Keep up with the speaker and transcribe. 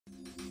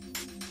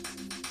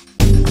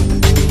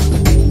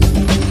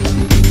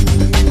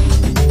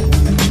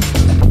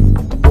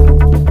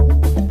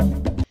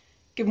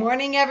Good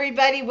morning,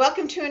 everybody.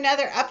 Welcome to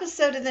another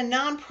episode of the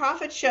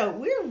Nonprofit Show.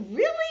 We're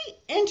really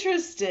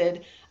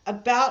interested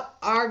about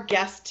our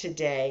guest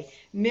today,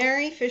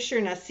 Mary Fisher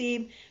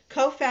Nassib,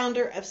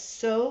 co-founder of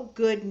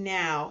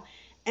sow-good-now,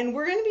 and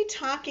we're going to be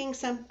talking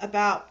some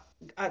about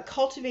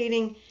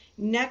cultivating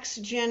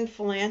next-gen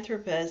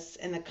philanthropists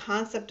and the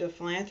concept of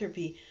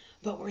philanthropy.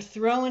 But we're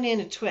throwing in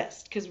a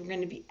twist because we're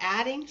going to be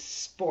adding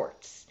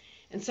sports,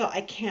 and so I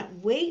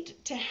can't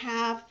wait to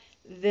have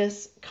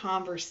this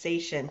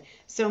conversation.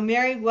 So,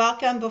 Mary,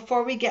 welcome.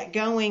 Before we get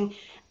going,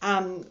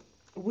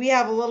 we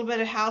have a little bit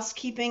of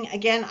housekeeping.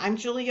 Again, I'm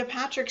Julia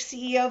Patrick,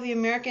 CEO of the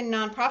American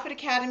Nonprofit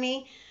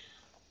Academy.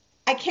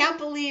 I can't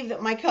believe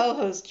that my co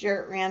host,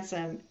 Jarrett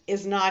Ransom,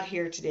 is not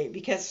here today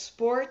because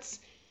sports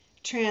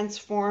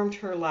transformed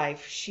her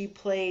life. She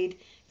played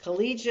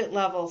collegiate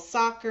level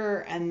soccer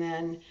and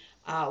then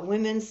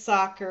women's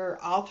soccer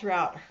all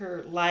throughout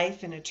her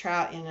life in a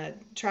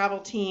travel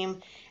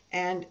team.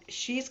 And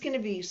she's going to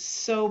be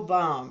so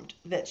bummed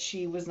that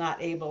she was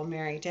not able,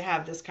 Mary, to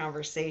have this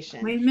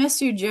conversation. We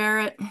miss you,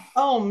 Jarrett.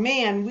 Oh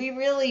man, we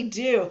really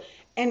do.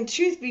 And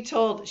truth be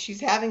told, she's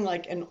having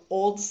like an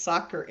old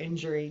soccer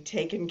injury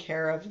taken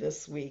care of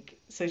this week.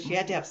 So she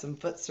had to have some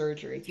foot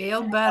surgery.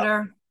 Feel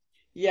better.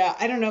 Yeah,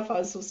 I don't know if I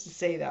was supposed to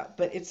say that,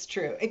 but it's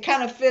true. It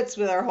kind of fits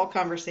with our whole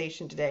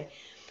conversation today.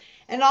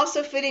 And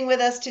also fitting with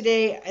us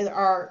today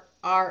are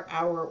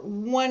our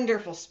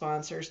wonderful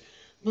sponsors,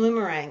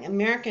 Bloomerang,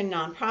 American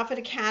Nonprofit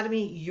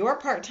Academy, your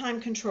part-time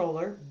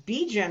controller,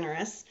 Be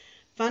Generous,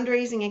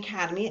 Fundraising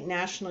Academy at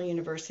National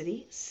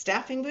University,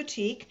 Staffing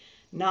Boutique,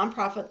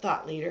 Nonprofit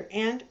Thought Leader,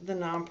 and the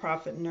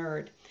Nonprofit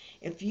Nerd.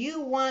 If you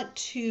want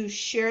to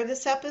share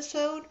this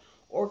episode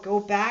or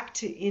go back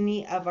to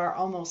any of our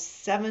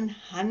almost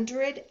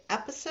 700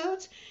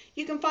 episodes,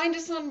 you can find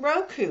us on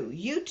Roku,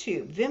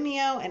 YouTube,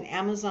 Vimeo, and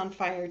Amazon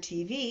Fire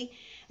TV.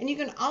 And you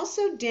can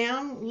also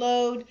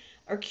download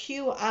or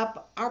queue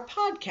up our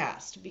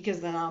podcast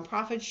because the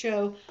Nonprofit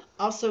Show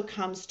also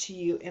comes to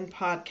you in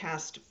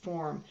podcast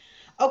form.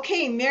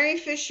 Okay, Mary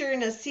Fisher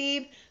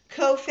Nassib,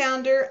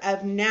 co-founder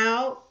of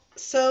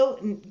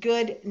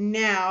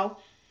sow-good-now.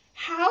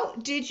 How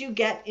did you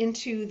get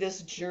into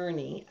this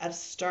journey of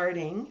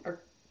starting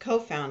or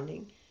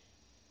co-founding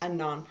a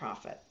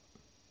nonprofit?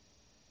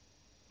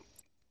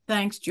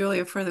 Thanks,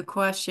 Julia, for the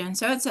question.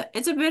 So it's a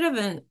bit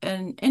of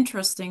an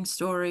interesting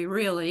story,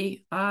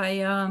 really.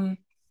 I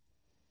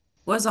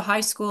was a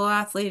high school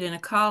athlete and a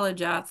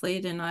college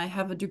athlete, and I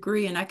have a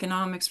degree in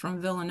economics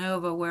from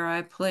Villanova, where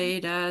I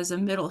played as a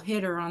middle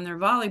hitter on their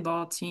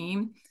volleyball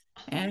team.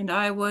 And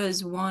I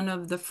was one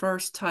of the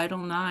first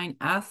Title IX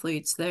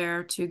athletes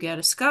there to get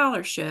a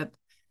scholarship.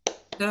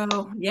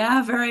 So,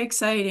 yeah, very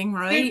exciting,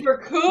 right?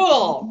 Super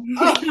cool.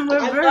 Oh, We're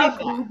I very love that.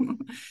 cool.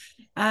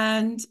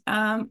 And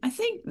I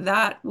think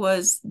that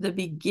was the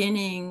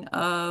beginning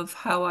of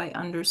how I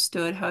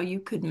understood how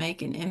you could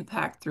make an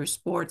impact through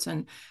sports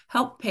and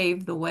help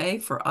pave the way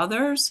for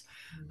others.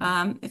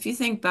 If you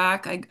think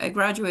back, I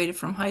graduated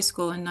from high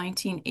school in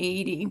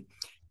 1980,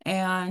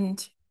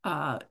 and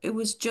it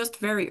was just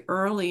very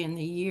early in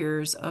the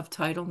years of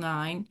Title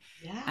IX.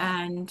 Yeah.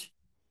 And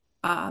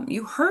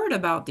you heard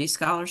about these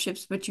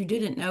scholarships, but you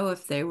didn't know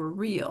if they were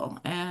real.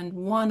 And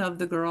one of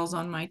the girls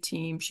on my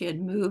team, she had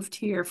moved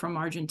here from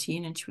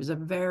Argentina and she was a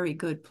very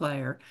good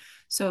player.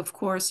 So, of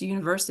course, the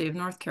University of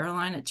North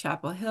Carolina at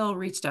Chapel Hill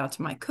reached out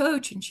to my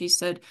coach and she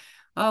said,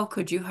 "Oh,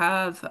 could you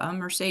have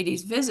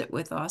Mercedes visit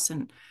with us?"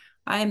 And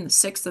I am the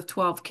sixth of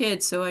 12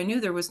 kids, so I knew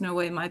there was no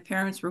way my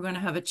parents were going to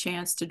have a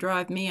chance to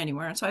drive me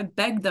anywhere. And so I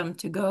begged them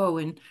to go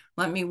and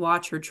let me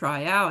watch her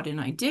try out. And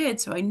I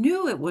did. So I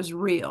knew it was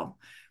real.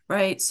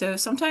 Right. So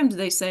sometimes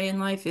they say in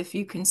life, if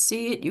you can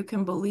see it, you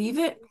can believe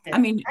it. I It,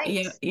 mean,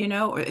 right.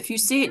 or if you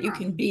see it, you Yeah.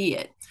 can be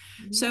it.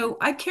 Yeah. So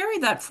I carry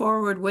that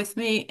forward with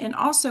me. And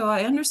also,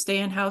 I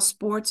understand how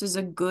sports is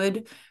a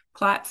good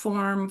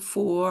platform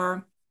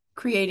for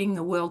creating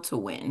the will to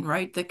win,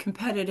 right? The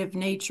competitive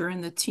nature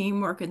and the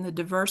teamwork and the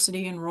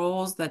diversity and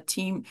roles that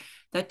team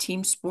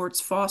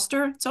sports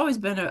foster. It's always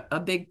been a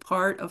big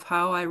part of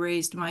how I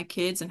raised my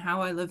kids and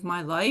how I live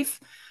my life.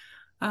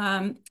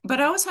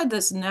 But I always had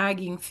this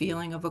nagging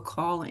feeling of a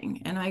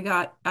calling. And I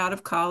got out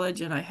of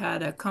college and I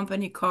had a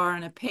company car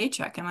and a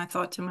paycheck. And I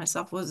thought to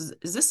myself, is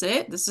this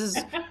it? This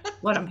is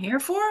what I'm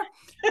here for?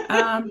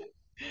 Um,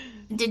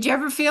 did you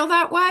ever feel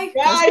that way?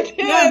 Yeah, Because I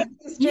yeah,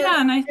 did, sister. yeah,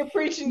 and I You're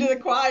preaching to the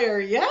choir.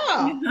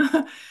 Yeah. yeah.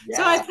 So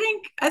Yeah.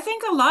 I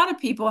think a lot of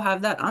people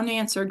have that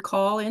unanswered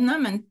call in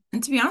them.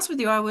 And to be honest with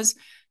you, I was a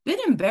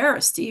bit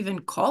embarrassed to even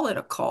call it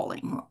a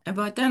calling.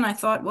 But then I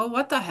thought, well,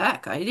 what the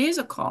heck? It is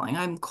a calling.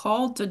 I'm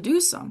called to do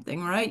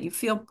something, right? You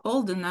feel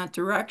pulled in that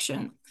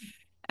direction.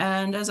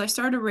 And as I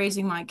started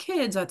raising my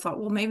kids, I thought,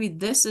 well, maybe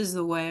this is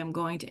the way I'm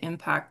going to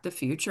impact the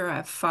future. I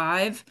have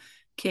five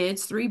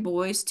kids, three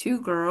boys,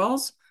 two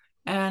girls.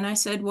 And I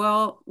said,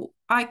 well,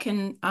 I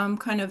can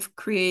kind of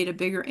create a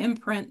bigger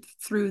imprint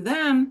through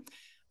them,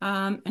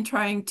 and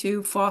trying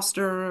to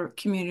foster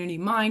community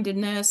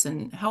mindedness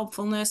and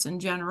helpfulness and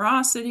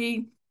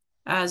generosity.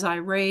 as I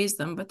raised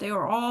them, but they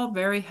were all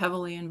very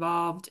heavily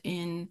involved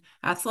in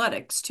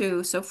athletics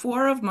too. So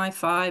four of my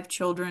five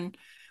children,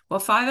 well,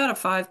 five out of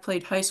five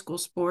played high school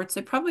sports.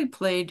 They probably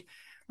played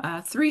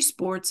three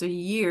sports a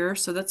year.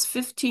 So that's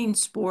 15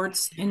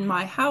 sports in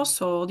my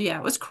household. Yeah,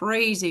 it was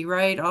crazy,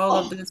 right? All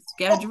of Oh, the oh,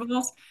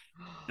 schedules.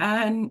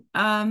 And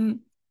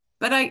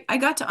but I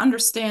got to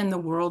understand the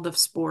world of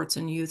sports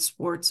and youth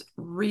sports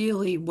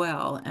really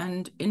well.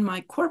 And in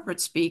my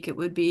corporate speak, it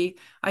would be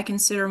I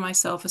consider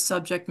myself a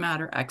subject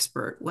matter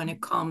expert when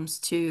it comes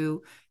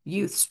to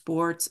youth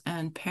sports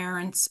and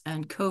parents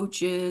and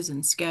coaches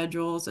and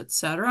schedules, et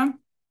cetera,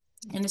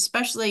 and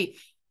especially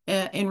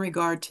in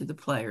regard to the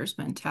player's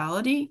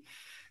mentality.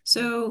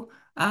 So,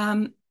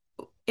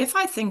 if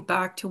I think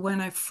back to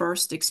when I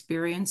first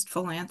experienced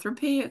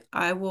philanthropy,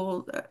 I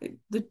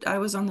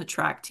was on the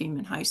track team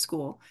in high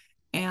school,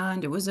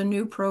 and it was a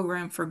new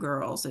program for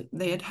girls.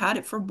 They had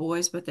it for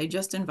boys, but they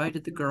just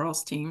invited the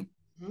girls team.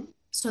 mhm.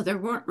 So there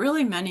weren't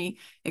really many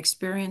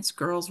experienced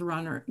girl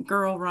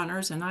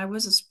runners, and I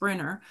was a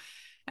sprinter.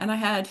 And I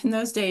had, in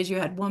those days, you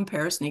had one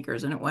pair of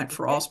sneakers and it went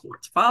for all Okay.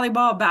 sports,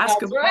 volleyball, That's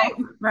basketball, right.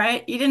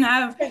 right? You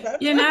That's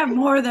didn't have right.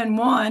 more than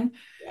one.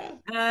 Yeah.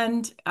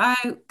 And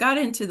I got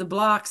into the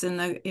blocks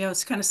and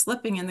it's kind of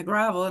slipping in the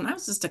gravel. And I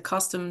was just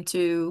accustomed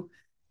to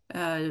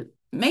uh,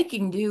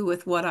 making do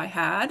with what I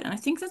had. And I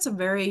think that's a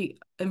very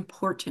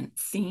important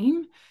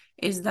theme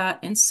is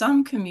that in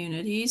some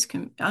communities,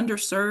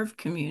 underserved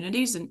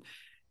communities, and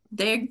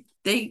they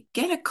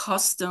get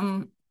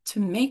accustomed to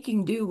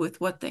making do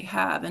with what they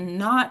have and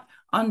not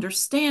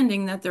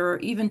understanding that there are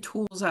even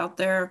tools out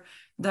there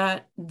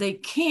that they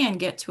can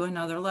get to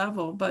another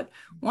level. But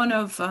one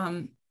of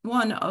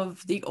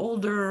the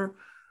older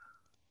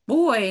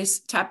boys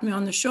tapped me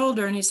on the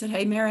shoulder and he said,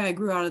 "Hey, Mary, I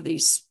grew out of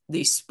these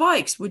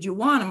spikes. Would you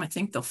want them? I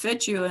think they'll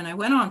fit you." And I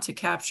went on to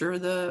capture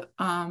the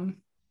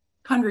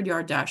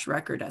 100-yard dash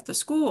record at the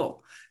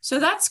school. So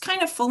that's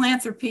kind of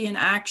philanthropy in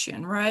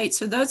action, right?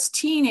 So those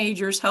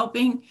teenagers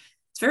helping.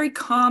 It's very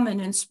common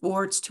in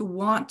sports to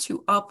want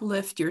to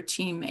uplift your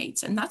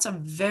teammates. And that's a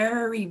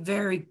very,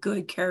 very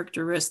good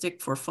characteristic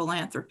for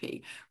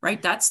philanthropy,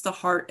 right? That's the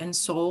heart and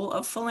soul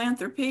of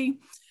philanthropy.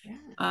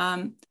 Yeah.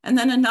 And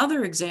then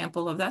another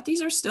example of that,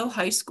 these are still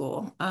high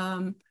school.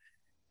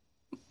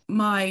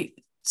 My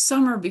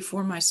summer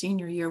before my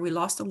senior year, we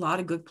lost a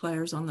lot of good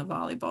players on the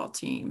volleyball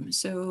team.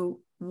 So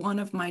one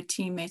of my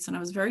teammates, and I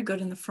was very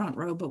good in the front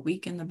row, but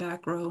weak in the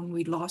back row, and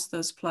we lost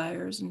those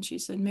players. And she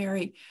said,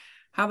 "Mary,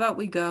 how about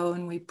we go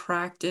and we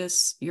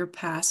practice your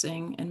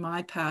passing and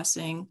my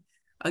passing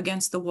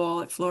against the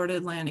wall at Florida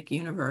Atlantic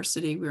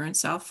University?" We were in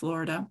South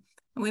Florida.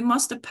 And we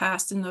must have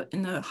passed in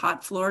the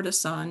hot Florida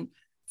sun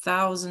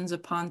thousands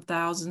upon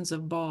thousands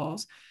of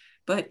balls.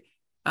 But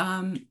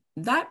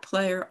that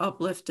player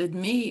uplifted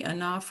me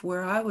enough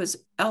where I was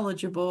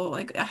eligible.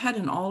 Like I had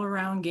an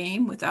all-around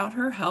game without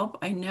her help.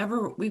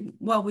 We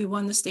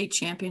won the state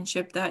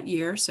championship that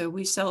year, so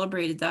we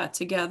celebrated that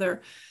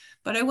together.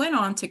 But I went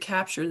on to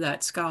capture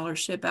that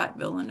scholarship at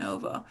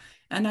Villanova,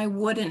 and I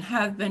wouldn't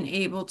have been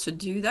able to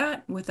do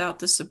that without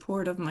the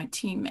support of my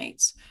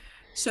teammates.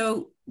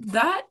 So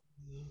that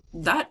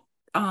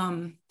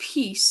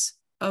piece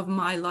of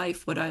my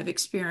life, what I've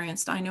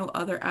experienced, I know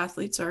other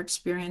athletes are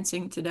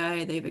experiencing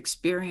today. They've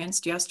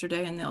experienced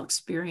yesterday and they'll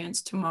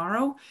experience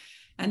tomorrow.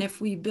 And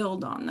if we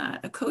build on that,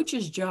 a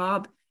coach's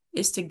job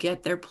is to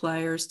get their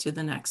players to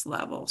the next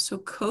level. So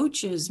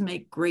coaches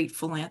make great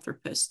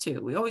philanthropists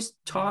too. We always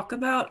Yeah. talk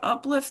about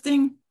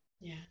uplifting.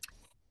 Yeah.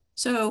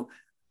 So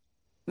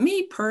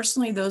me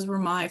personally, those were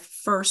my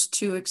first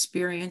two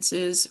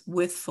experiences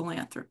with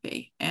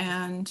philanthropy.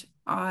 And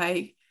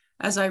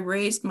as I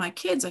raised my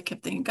kids, I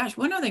kept thinking, gosh,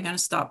 when are they going to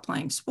stop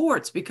playing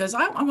sports? Because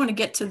I want to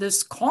get to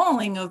this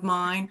calling of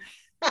mine.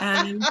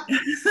 And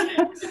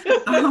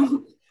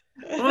um,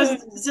 it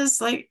was just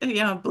like,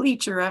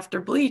 bleacher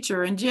after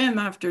bleacher and gym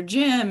after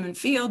gym and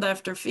field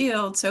after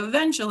field. So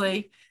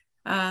eventually,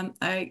 my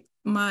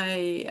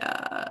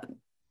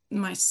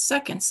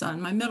second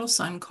son, my middle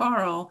son,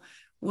 Carl,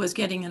 was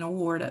getting an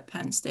award at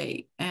Penn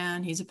State,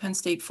 and he's a Penn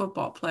State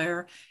football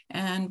player.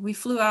 And we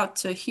flew out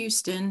to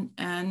Houston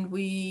and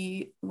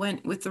we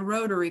went with the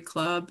Rotary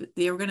Club.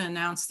 They were going to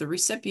announce the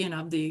recipient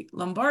of the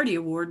Lombardi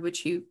Award,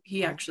 which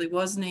he actually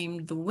was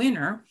named the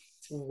winner.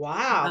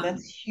 Wow, Um,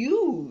 that's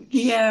huge.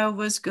 yeah, it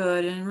was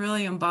good and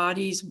really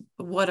embodies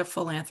what a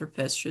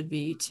philanthropist should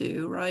be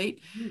too, right?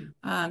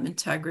 Mhm.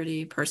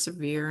 Integrity,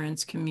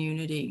 perseverance,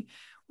 community.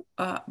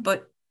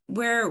 But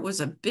where it was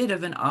a bit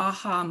of an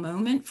aha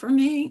moment for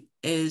me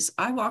is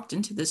I walked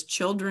into this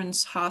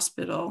children's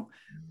hospital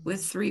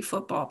with three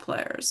football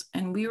players,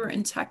 and we were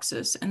in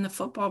Texas, and the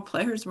football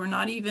players were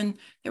not even,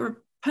 they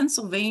were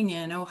Pennsylvania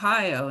and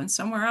Ohio and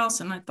somewhere else.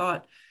 And I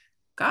thought,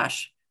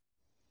 gosh,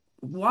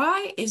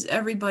 why is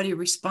everybody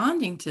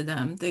responding to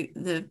them?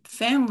 The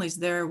families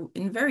there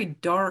in very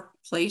dark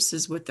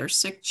places with their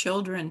sick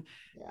children,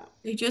 Yeah.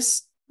 they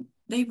just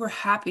they were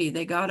happy.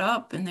 They got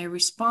up and they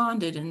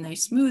responded and they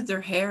smoothed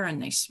their hair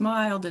and they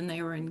smiled and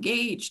they were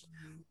engaged.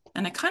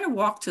 And I kind of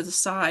walked to the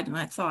side and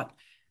I thought,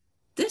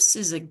 this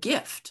is a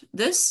gift.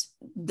 This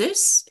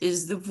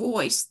is the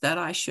voice that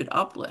I should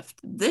uplift.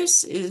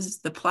 This is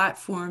the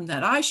platform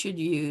that I should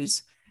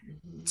use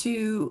Mhm.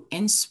 to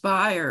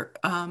inspire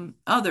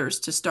others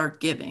to start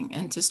giving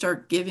and to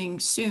start giving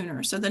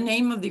sooner. So the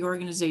name of the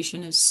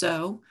organization is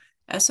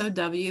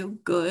SOW,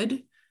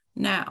 good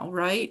now,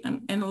 right?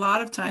 And a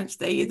lot of times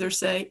they either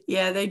say,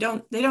 yeah, they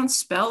don't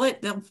spell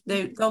it.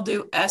 They'll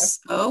do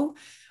SO.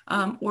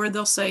 Or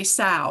they'll say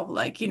sow,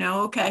 like,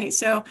 okay,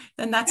 so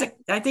then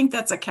I think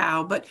that's a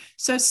cow. But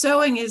so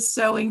sowing is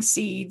sowing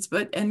seeds,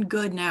 and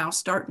good now,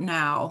 start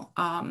now.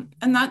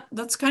 And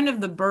that's kind of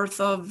the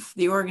birth of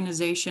the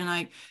organization.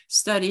 I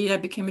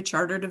became a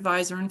chartered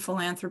advisor in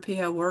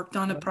philanthropy. I worked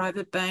on a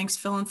private bank's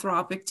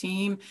philanthropic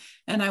team,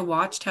 and I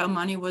watched how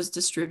money was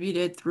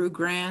distributed through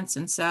grants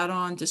and sat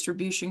on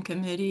distribution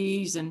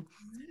committees and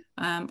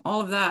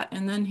all of that.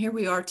 And then here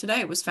we are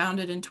today. It was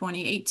founded in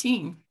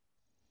 2018.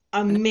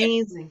 And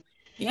Amazing.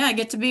 yeah, I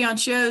get to be on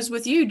shows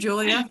with you,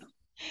 Julia.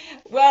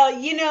 Well,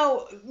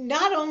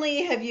 not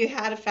only have you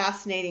had a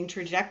fascinating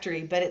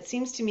trajectory, but it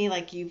seems to me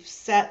like you've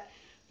set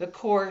the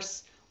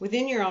course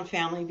within your own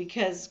family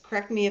because,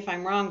 correct me if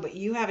I'm wrong, but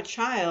you have a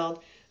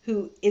child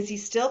who, is he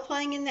still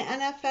playing in the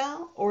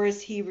NFL or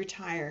is he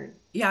retired?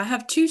 Yeah, I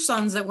have two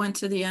sons that went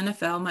to the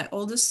NFL. My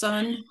oldest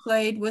son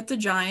played with the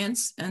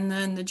Giants and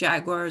then the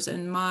Jaguars,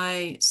 and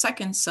my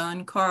second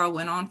son, Carl,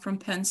 went on from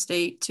Penn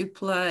State to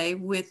play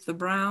with the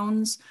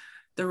Browns,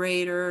 the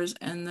Raiders,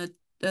 and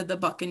the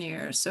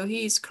Buccaneers. So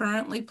he's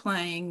currently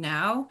playing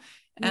now,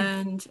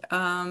 Mm.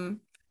 and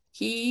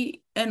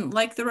he and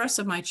like the rest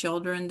of my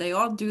children, they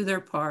all do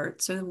their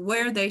part. So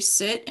where they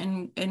sit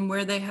and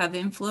where they have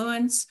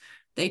influence,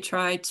 they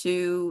try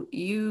to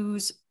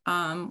use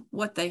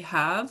what they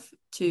have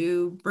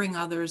to bring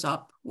others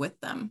up with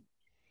them.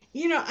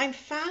 I'm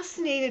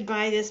fascinated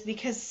by this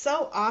because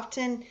so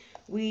often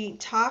we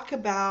talk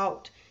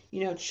about,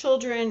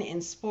 children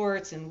in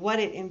sports and what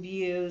it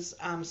imbues.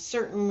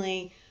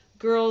 Certainly,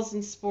 girls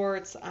in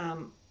sports.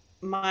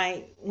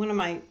 My one of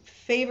my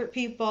favorite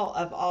people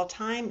of all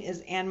time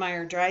is Ann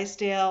Meyer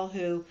Drysdale,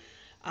 who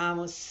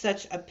was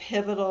such a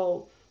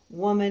pivotal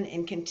woman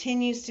and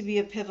continues to be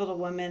a pivotal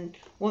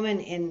woman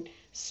in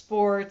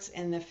sports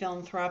and the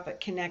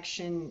philanthropic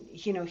connection,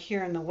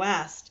 here in the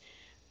West.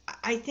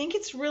 I think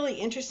it's really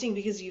interesting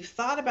because you've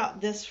thought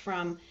about this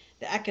from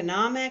the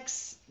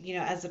economics,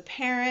 as a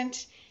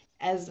parent,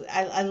 as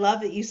I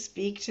love that you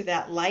speak to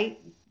that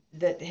light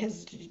that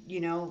has,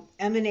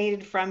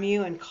 emanated from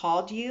you and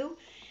called you.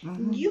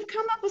 Mhm. You've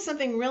come up with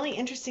something really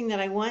interesting that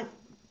I want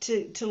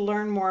to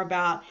learn more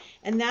about,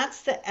 and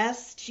that's the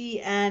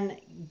SGN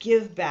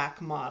give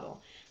back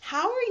model.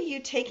 How are you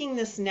taking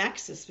this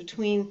nexus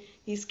between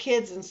these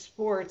kids and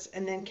sports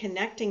and then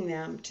connecting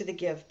them to the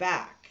give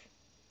back?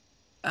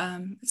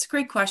 It's a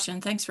great question.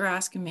 Thanks for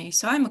asking me.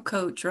 So I'm a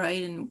coach,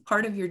 right? And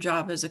part of your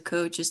job as a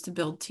coach is to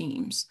build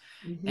teams.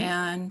 Hmm.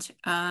 And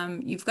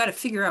you've got to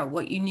figure out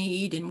what you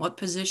need and what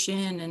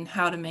position and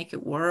how to make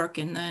it work.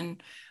 And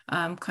then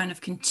kind of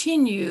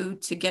continue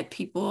to get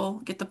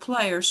the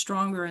players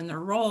stronger in their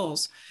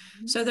roles.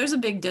 So there's a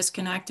big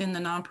disconnect in the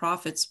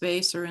nonprofit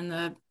space or in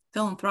the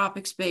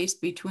philanthropic space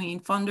between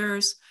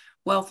funders,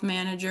 wealth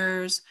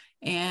managers,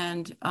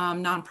 and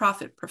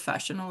nonprofit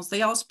professionals.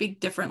 They all speak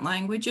different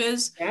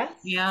languages, Yes.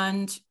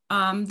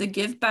 and the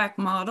give back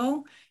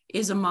model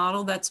is a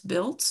model that's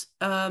built.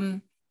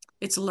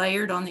 It's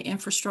layered on the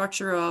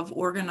infrastructure of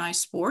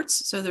organized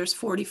sports. So there's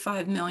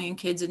 45 million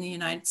kids in the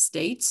United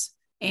States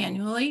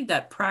annually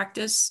that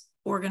practice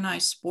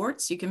organized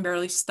sports. You can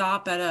barely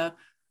stop at a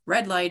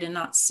red light and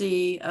not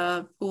see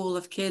a pool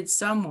of kids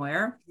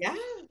somewhere. Yeah.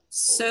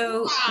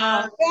 So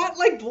Wow, that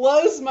like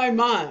blows my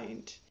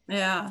mind.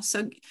 yeah.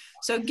 So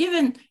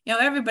given,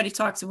 everybody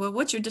talks, well,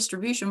 what's your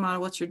distribution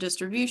model? What's your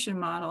distribution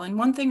model? And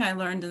one thing I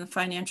learned in the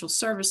financial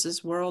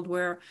services world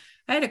where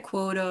I had a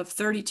quota of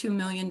 $32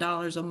 million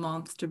a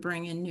month to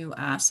bring in new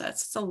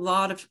assets. It's a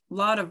lot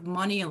of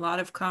money, a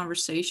lot of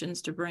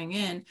conversations to bring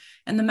in.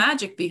 And the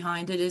magic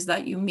behind it is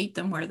that you meet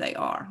them where they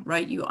are,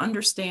 right? You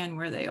understand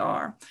where they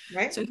are.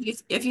 Right? So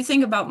if you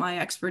think about my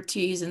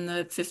expertise in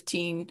the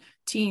 15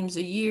 teams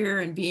a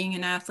year and being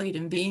an athlete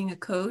and being a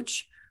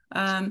coach,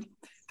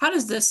 how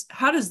does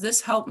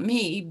this help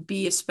me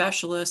be a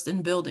specialist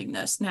in building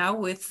this now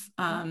with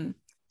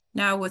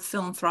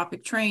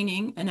philanthropic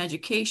training and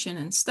education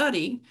and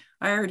study?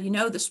 I already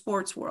know the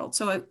sports world.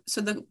 So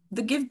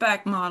the give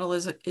back model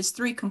is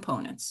three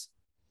components.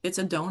 It's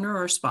a donor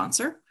or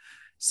sponsor,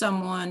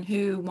 someone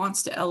who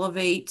wants to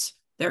elevate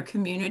their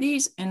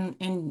communities and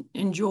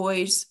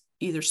enjoys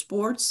either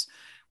sports,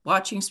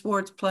 watching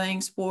sports,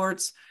 playing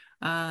sports,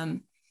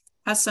 um,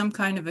 has some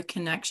kind of a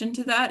connection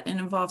to that and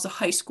involves a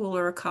high school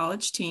or a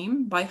college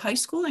team. By high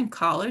school and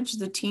college,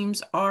 the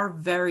teams are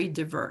very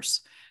diverse.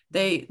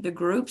 The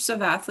groups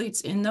of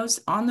athletes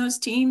on those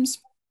teams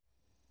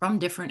from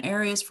different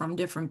areas, from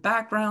different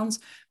backgrounds,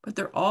 but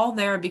they're all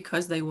there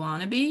because they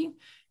want to be,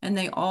 and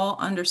they all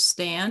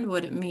understand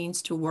what it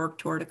means to work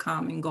toward a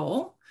common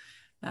goal.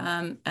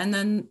 And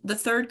then the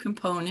third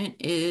component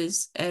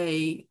is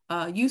a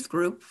youth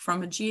group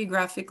from a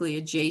geographically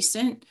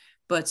adjacent,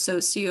 but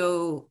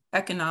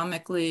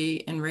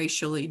socioeconomically and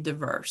racially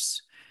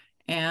diverse.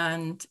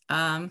 And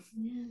so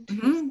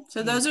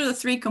Interesting. those are the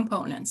three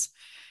components.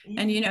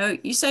 And In-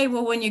 you say,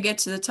 well, when you get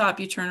to the top,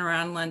 you turn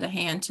around and lend a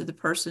hand to the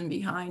person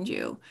behind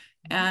you.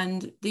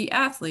 And the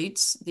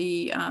athletes,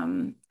 the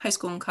high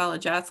school and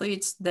college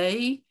athletes,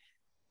 they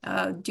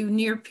do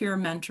near peer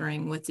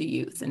mentoring with the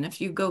youth. And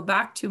if you go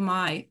back to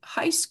my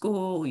high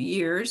school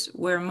years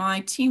where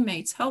my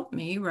teammates helped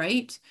me,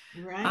 right?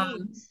 Right.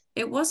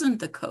 It wasn't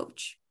the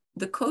coach.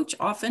 The coach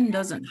often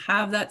doesn't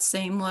have that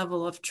same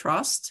level of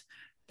trust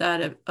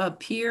that a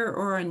peer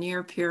or a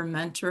near peer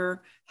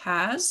mentor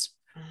has,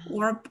 Uh-huh.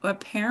 or a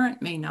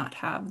parent may not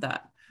have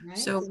that. Right.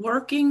 So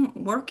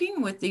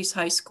working with these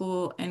high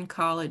school and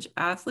college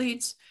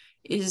athletes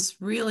is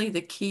really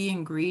the key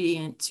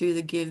ingredient to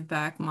the give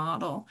back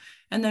model.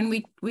 And then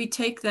we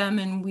take them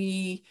and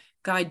we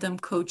guide them,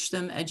 coach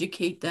them,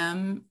 educate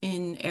them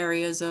in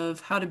areas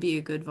of how to be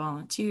a good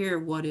volunteer,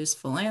 what is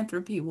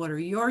philanthropy, what are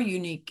your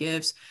unique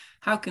gifts,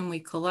 how can we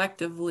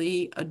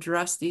collectively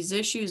address these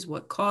issues,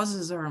 what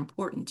causes are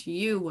important to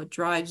you, what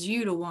drives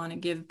you to want to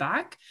give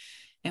back,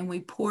 and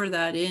we pour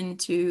that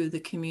into the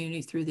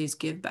community through these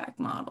give back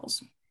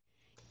models.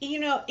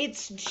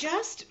 It's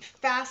just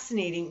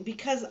fascinating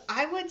because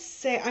I would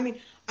say, I mean,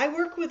 I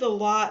work with a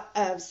lot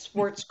of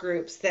sports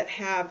groups that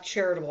have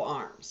charitable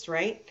arms,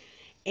 right?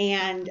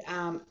 And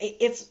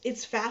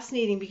it's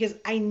fascinating because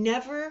I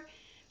never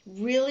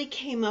really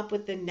came up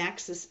with the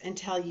nexus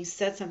until you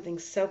said something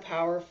so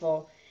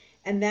powerful,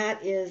 and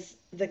that is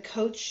the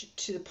coach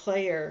to the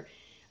player.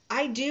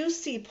 I do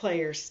see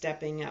players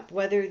stepping up,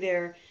 whether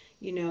they're,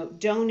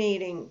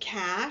 donating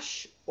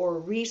cash or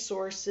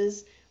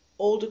resources,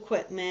 old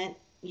equipment,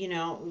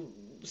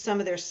 some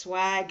of their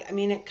swag. I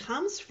mean, it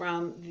comes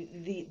from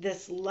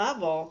this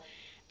level.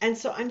 And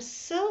so I'm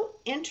so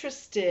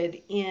interested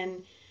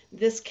in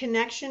this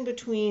connection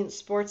between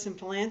sports and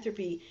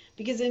philanthropy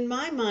because in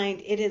my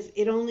mind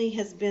it only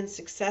has been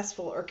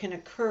successful or can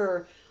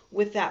occur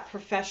with that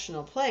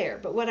professional player.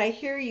 But what I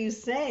hear you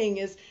saying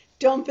is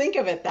don't think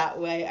of it that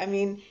way. I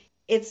mean,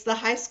 it's the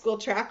high school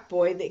track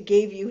boy that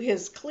gave you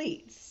his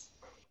cleats.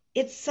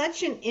 It's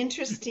such an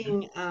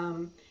interesting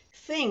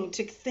thing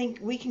to think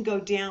we can go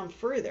down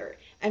further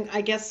and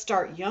I guess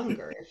start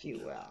younger, if you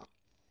will.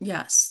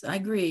 Yes, I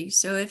agree.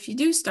 So if you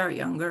do start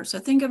younger, so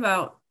think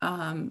about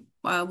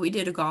we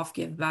did a golf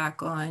give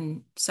back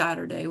on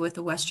Saturday with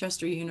the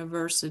Westchester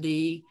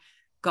University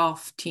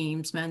golf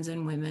teams, men's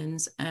and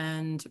women's,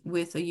 and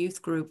with a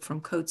youth group from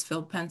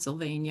Coatesville,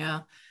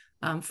 Pennsylvania,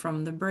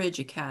 from the Bridge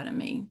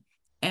Academy.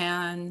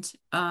 And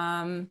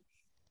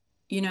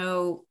you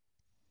know,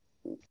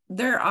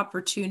 their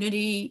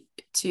opportunity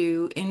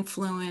to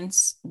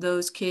influence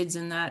those kids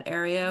in that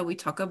area. We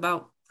talk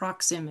about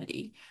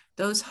proximity.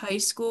 Those high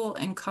school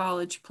and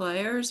college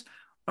players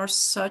are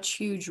such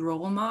huge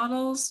role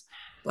models,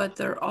 but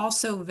they're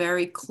also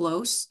very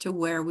close to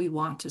where we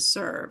want to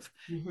serve.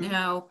 Hmm.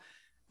 Now,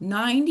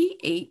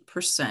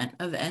 98%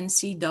 of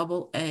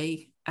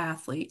NCAA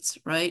athletes,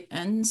 right?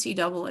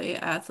 NCAA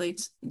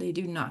athletes, they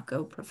do not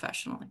go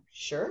professionally,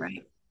 Sure.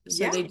 right?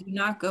 So Yeah. they do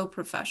not go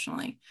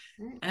professionally.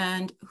 Right.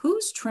 And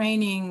who's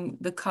training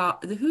the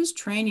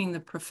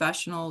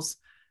professionals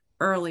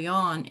early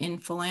on in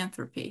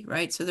philanthropy,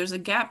 right? So there's a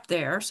gap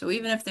there. So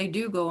even if they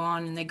do go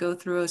on and they go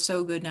through a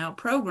So-good-now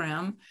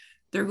program,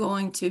 they're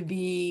going to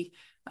be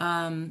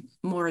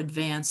more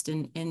advanced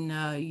in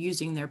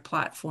using their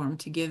platform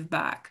to give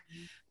back.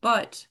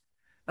 But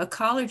a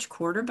college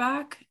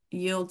quarterback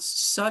yields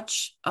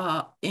such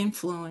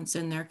influence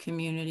in their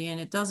community,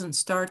 and it doesn't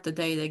start the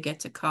day they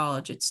get to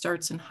college. It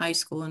starts in high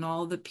school and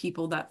all the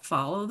people that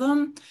follow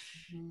them.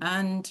 Mhm.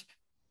 And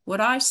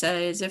what I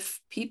say is if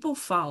people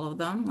follow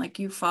them, like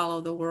you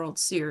follow the World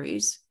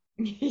Series,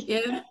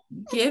 give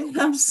give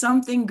them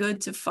something good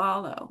to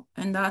follow.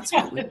 And that's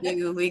what we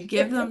do. We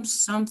give them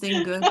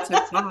something good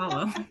to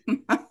follow.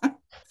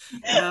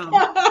 Um,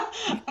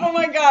 Oh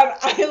my God,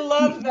 I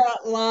love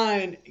that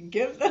line.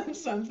 Give them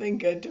something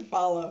good to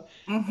follow.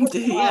 That's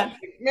yeah.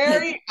 classic.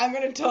 Mary, I'm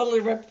going to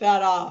totally rip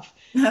that off.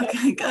 That's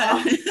Okay,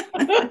 aw-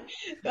 good.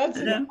 that's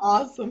an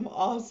awesome,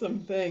 awesome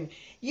thing.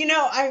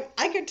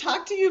 I could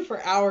talk to you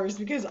for hours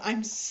because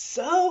I'm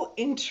so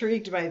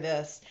intrigued by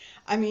this.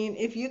 I mean,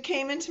 if you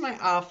came into my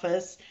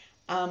office,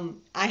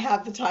 I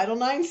have the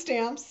Title IX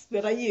stamps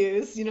that I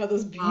use,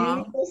 those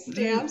beautiful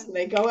stamps, and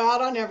they go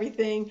out on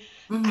everything.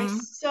 I Mm-hmm.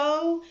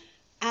 so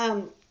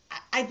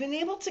I've been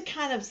able to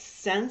kind of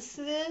sense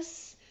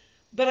this,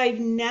 but I've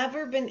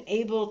never been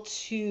able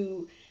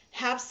to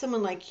have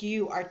someone like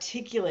you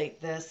articulate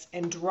this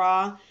and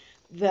draw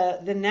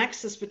the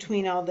nexus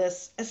between all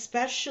this,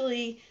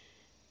 especially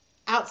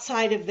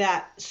outside of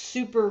that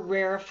super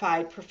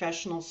rarefied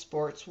professional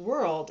sports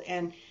world.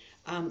 And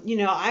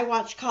I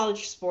watch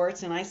college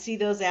sports and I see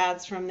those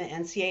ads from the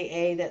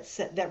NCAA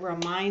that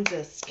reminds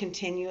us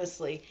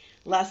continuously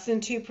less than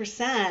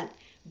 2%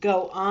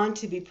 go on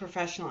to be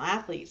professional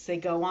athletes. They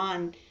go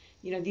on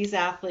these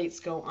athletes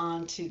go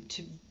on to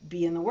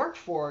be in the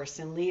workforce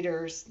and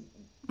leaders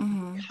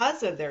Hmm.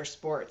 because of their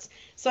sports.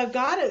 So I've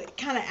got to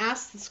kind of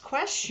ask this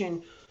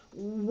question.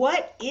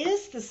 What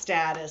is the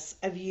status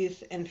of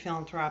youth and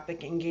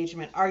philanthropic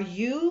engagement? Are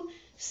you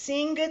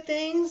seeing good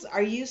things?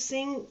 Are you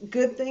seeing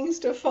good things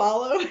to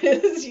follow,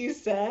 as you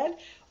said?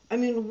 I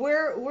mean,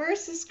 where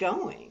is this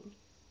going?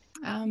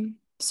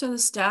 So the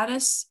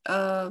status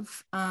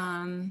of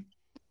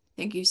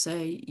I think you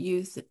say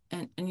youth,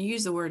 and you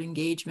use the word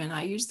engagement.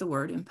 I use the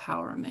word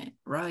empowerment,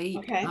 right?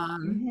 Okay.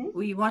 Mm-hmm.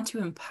 We want to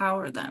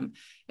empower them.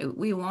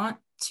 We want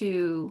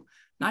to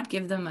not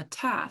give them a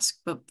task,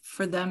 but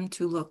for them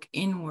to look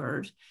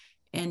inward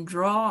and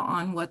draw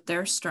on what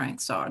their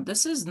strengths are.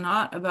 This is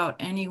not about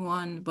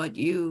anyone but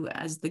you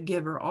as the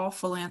giver. All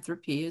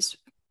philanthropy is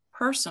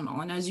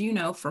personal. And as you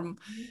know from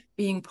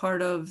being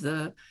part of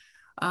the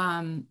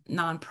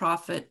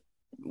nonprofit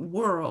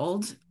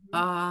world,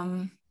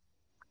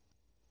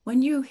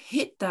 when you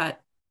hit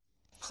that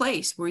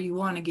place where you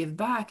want to give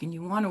back and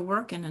you want to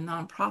work in a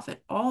nonprofit,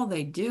 all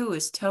they do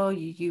is tell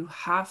you you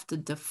have to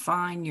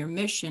define your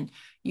mission.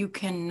 You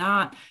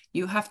cannot,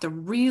 you have to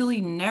really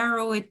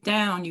narrow it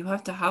down. You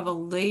have to have a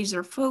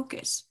laser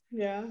focus.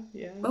 Yeah,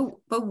 yeah.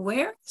 But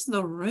where's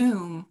the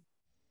room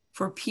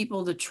for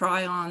people to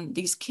try on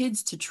these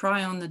kids to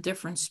try on the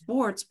different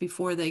sports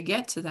before they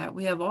get to that?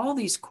 We have all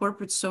these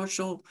corporate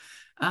social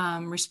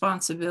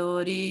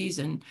responsibilities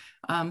and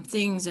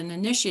things and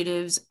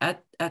initiatives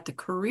at the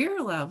career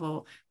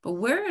level, but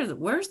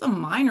where's the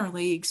minor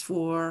leagues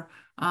for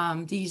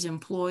these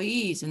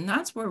employees? And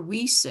that's where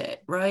we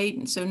sit, right?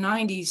 And so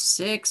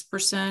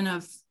 96%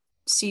 of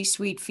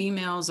C-suite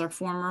females are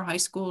former high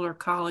school or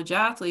college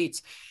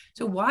athletes.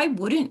 So why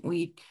wouldn't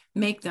we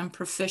make them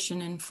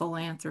proficient in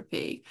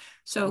philanthropy?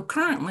 So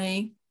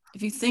currently,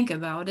 if you think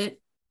about it,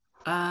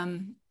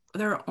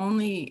 there are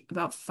only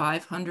about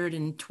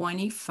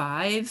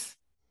 525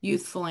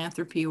 youth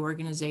philanthropy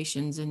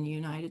organizations in the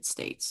United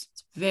States.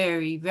 It's a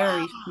very,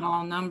 very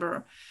small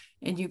number.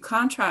 And you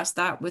contrast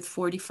that with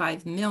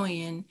 45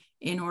 million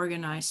in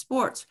organized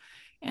sports.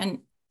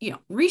 And,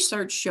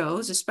 research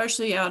shows,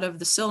 especially out of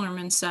the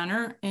Sillerman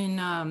Center in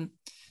the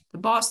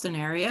Boston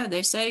area,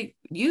 they say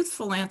youth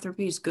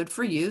philanthropy is good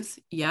for youth.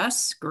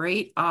 Yes,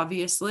 great,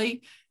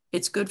 obviously.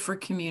 It's good for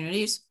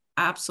communities.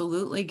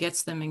 Absolutely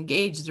gets them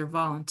engaged. They're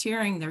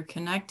volunteering, they're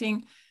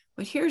connecting.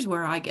 But here's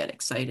where I get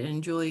excited.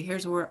 And Julie,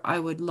 here's where I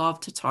would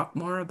love to talk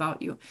more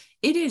about you.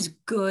 It is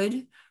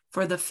good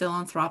for the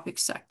philanthropic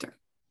sector.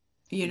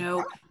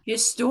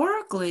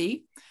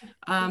 Historically,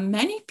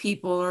 many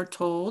people are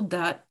told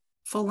that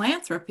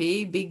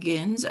philanthropy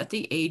begins at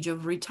the age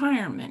of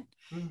retirement.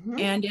 Mm-hmm.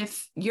 And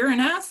if you're an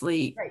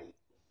athlete, Right.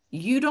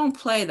 you don't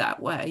play that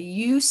way.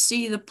 You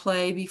see the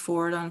play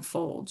before it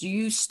unfolds.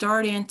 You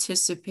start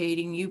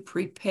anticipating, you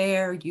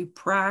prepare, you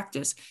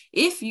practice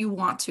if you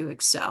want to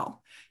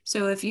excel.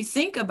 So if you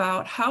think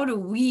about how do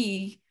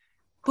we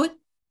put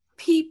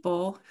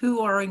people who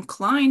are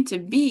inclined to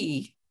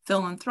be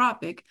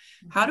philanthropic,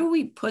 how do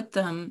we put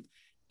them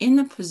in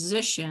the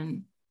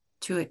position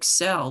to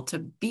excel, to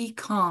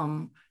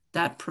become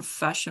that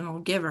professional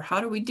giver?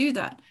 How do we do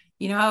that?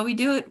 You know how we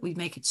do it? We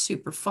make it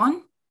super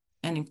fun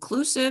and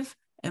inclusive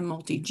and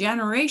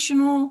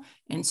multi-generational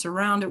and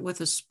surround it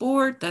with a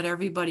sport that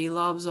everybody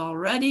loves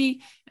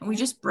already. And we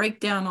just break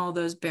down all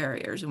those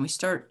barriers and we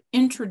start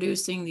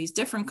introducing these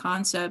different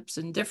concepts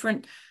and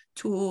different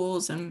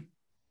tools and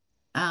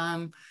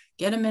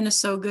get them in a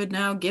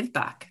sow-good-now give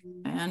back.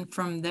 And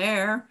from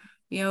there,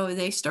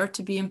 they start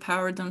to be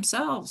empowered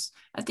themselves.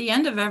 At the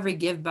end of every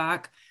give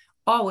back,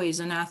 always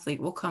an athlete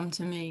will come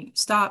to me,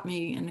 stop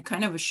me in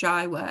kind of a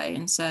shy way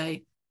and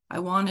say, I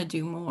want to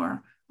do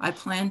more. I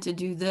plan to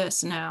do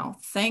this now.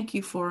 Thank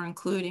you for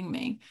including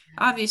me.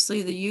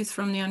 Obviously, the youth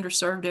from the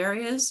underserved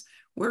areas,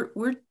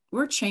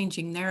 we're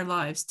changing their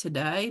lives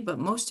today, but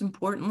most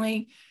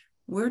importantly,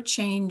 we're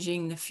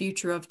changing the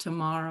future of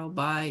tomorrow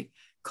by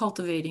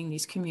cultivating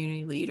these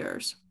community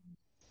leaders.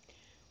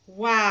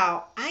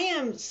 Wow, I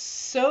am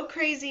so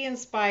crazy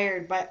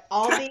inspired by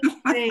all these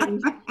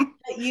things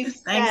that you've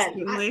Thanks, said.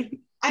 Julie.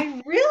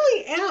 I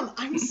really am.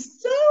 I'm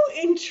so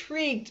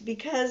intrigued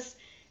because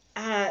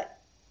uh,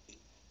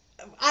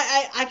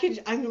 I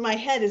could, my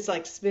head is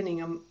like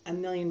spinning a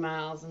million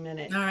miles a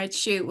minute. All right,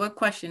 shoot. What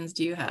questions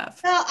do you have?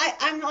 Well,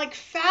 I'm like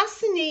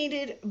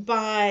fascinated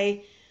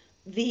by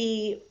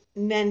the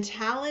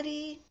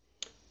mentality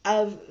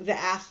of the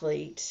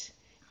athlete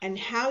and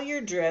how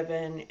you're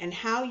driven and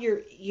how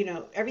you're,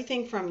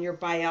 everything from your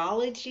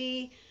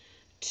biology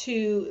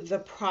to the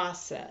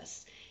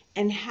process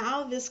and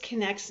how this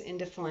connects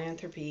into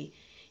philanthropy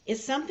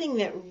is something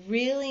that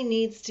really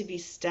needs to be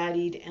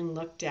studied and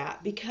looked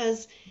at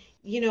because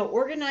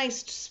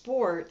organized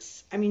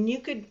sports, I mean, you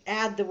could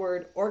add the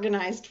word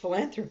organized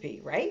philanthropy,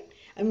 right?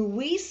 I mean,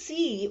 we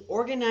see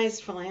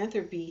organized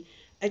philanthropy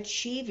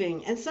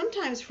achieving, and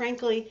sometimes,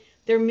 frankly,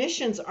 their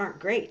missions aren't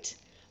great.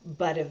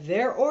 But if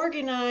they're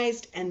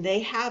organized and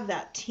they have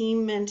that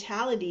team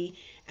mentality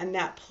and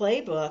that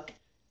playbook,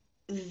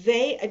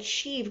 they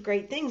achieve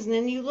great things. And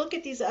then you look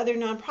at these other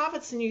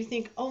nonprofits and you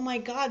think, oh my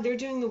God, they're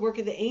doing the work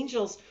of the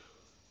angels,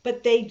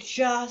 but they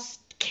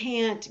just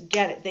can't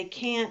get it. They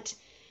can't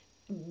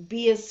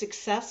be as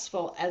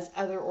successful as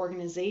other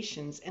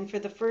organizations. And for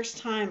the first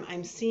time,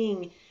 I'm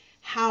seeing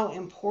how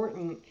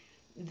important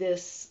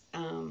this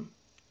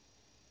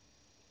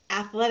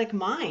athletic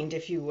mind,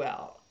 if you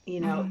will,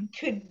 Hmm.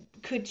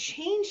 could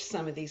change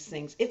some of these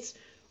things. It's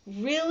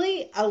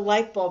really a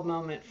light bulb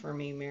moment for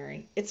me,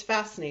 Mary. It's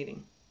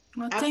fascinating.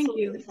 Well, thank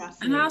Absolutely you. And I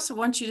fascinating. also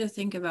want you to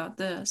think about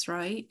this,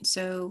 right?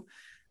 So,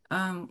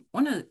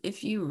 one of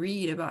if you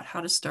read about how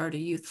to start a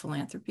youth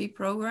philanthropy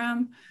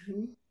program,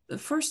 Mhm. the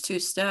first two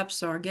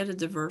steps are get a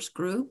diverse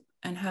group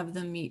and have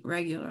them meet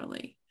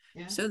regularly.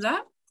 Yeah. So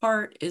that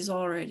part is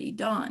already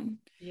done.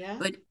 Yeah.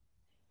 But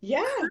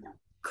Yeah.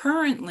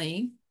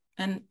 currently,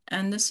 and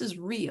this is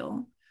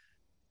real,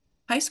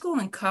 high school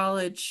and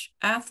college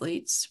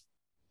athletes,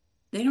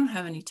 they don't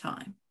have any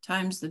time.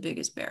 Time's the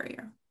biggest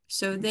barrier.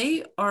 So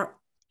they are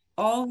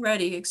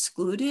already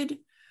excluded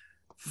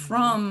Mhm.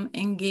 from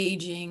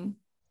engaging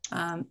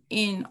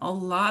in a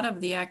lot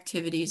of the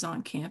activities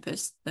on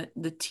campus.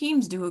 The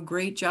teams do a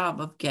great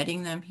job of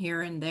getting them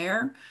here and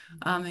there,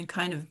 Mhm. and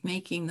kind of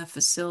making the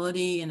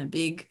facility in a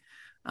big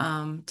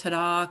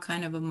ta-da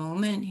kind of a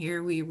moment.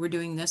 Here we're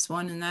doing this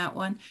one and that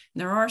one.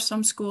 And there are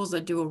some schools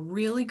that do a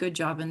really good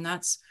job, and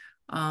that's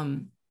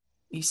um,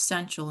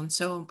 essential and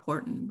so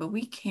important. But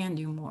we can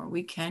do more.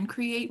 We can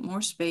create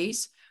more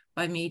space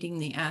by meeting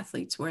the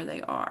athletes where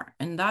they are.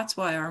 And that's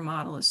why our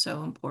model is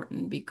so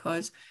important,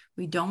 because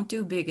we don't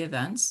do big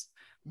events.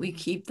 We Mhm.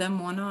 keep them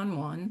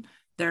one-on-one.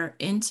 They're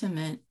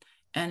intimate,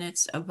 and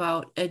it's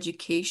about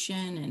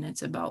education, and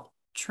it's about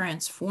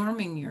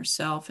transforming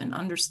yourself and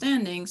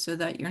understanding so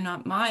that you're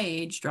not my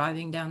age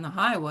driving down the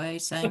highway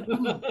saying,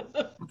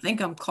 I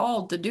think I'm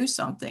called to do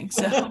something.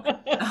 So,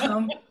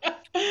 um,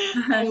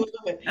 I and, love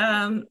it.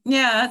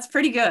 yeah, that's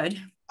pretty good.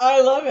 I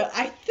love it.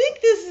 I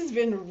think this has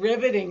been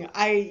riveting.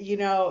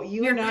 You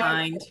You're and I,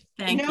 kind.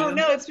 Thank no, you.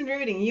 no, it's been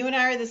riveting. You and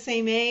I are the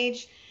same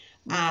age.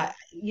 Yeah.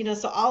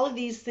 So all of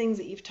these things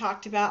that you've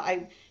talked about,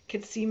 I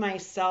could see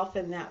myself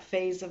in that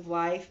phase of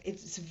life.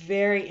 It's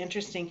very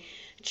interesting.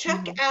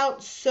 Check Mhm.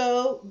 out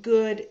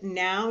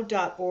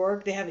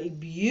sow-good-now.org. They have a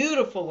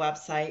beautiful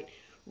website,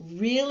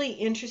 really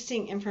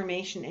interesting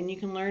information, and you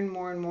can learn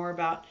more and more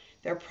about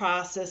their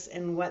process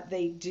and what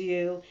they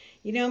do.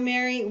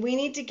 Mary, we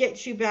need to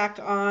get you back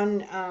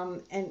on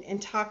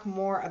and talk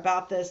more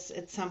about this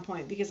at some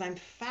point because I'm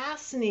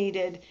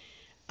fascinated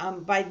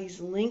by these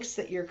links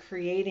that you're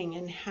creating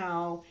and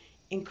how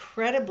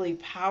incredibly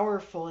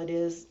powerful it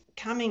is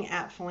coming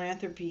at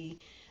philanthropy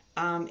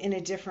in a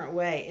different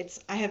way.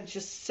 I have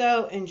just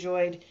so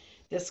enjoyed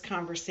this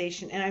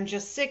conversation, and I'm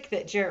just sick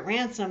that Jarrett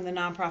Ransom, the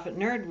nonprofit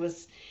nerd,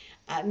 was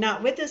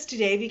not with us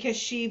today because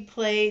she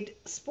played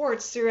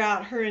sports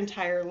throughout her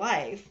entire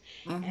life.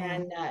 Hmm.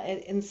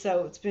 And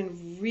so it's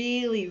been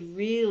really,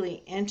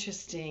 really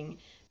interesting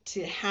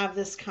to have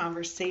this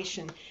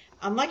conversation.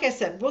 Like I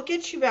said, we'll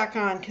get you back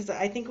on because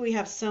I think we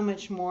have so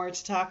much more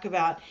to talk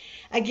about.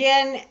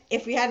 Again,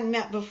 if we hadn't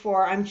met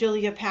before, I'm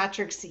Julia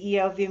Patrick,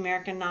 CEO of the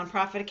American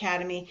Nonprofit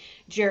Academy.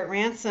 Jarrett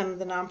Ransom,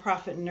 the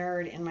nonprofit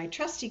nerd, and my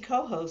trusty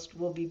co host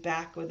will be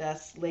back with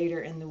us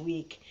later in the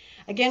week.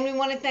 Again, we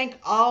want to thank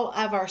all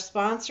of our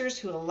sponsors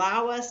who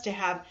allow us to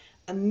have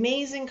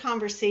amazing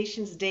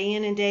conversations day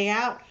in and day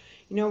out.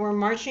 We're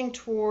marching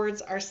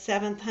towards our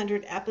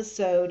 700th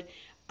episode.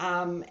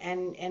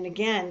 And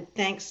again,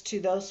 thanks to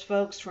those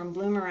folks from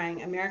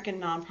Bloomerang, American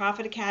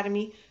Nonprofit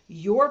Academy,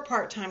 your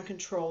part time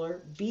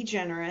controller, Be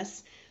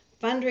Generous,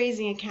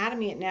 Fundraising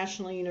Academy at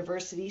National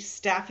University,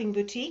 Staffing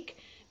Boutique,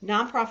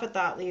 Nonprofit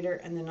Thought Leader,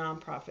 and the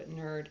Nonprofit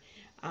Nerd.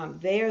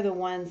 They are the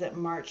ones that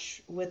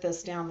march with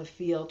us down the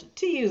field,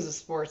 to use a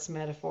sports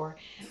metaphor,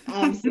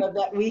 so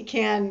that we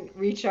can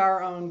reach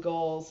our own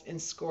goals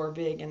and score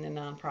big in the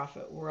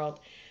nonprofit world.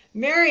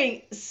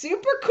 Mary,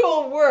 super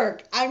cool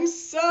work. I'm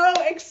so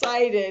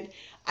excited.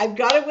 I've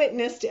got a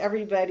witness to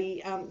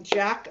everybody.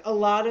 Jack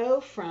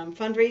Alato from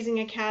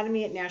Fundraising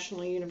Academy at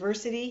National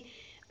University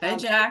Hey, um,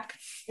 Jack.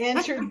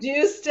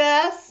 introduced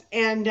us,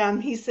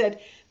 and he said,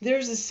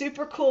 there's a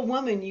super cool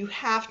woman. You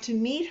have to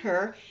meet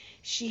her.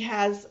 She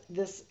has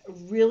this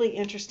really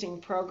interesting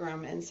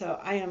program. And so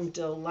I am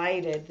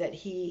delighted that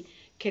he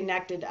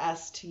connected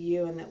us to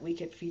you and that we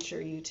could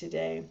feature you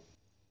today.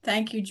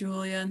 Thank you,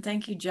 Julia, and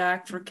thank you,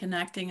 Jack, for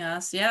connecting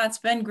us. Yeah, it's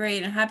been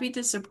great, and happy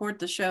to support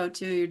the show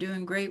too. You're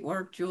doing great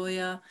work,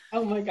 Julia.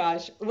 Oh my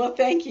gosh. Well,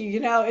 thank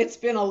you. It's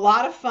been a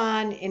lot of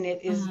fun and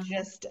it is Mhm.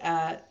 just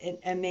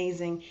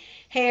amazing.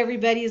 Hey,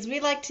 everybody, as we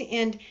like to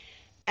end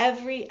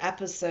every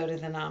episode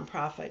of the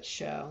Nonprofit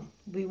Show,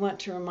 we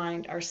want to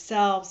remind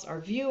ourselves, our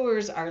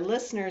viewers, our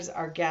listeners,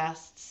 our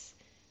guests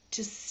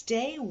to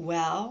stay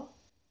well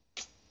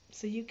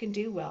so you can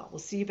do well. We'll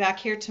see you back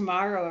here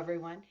tomorrow,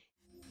 everyone.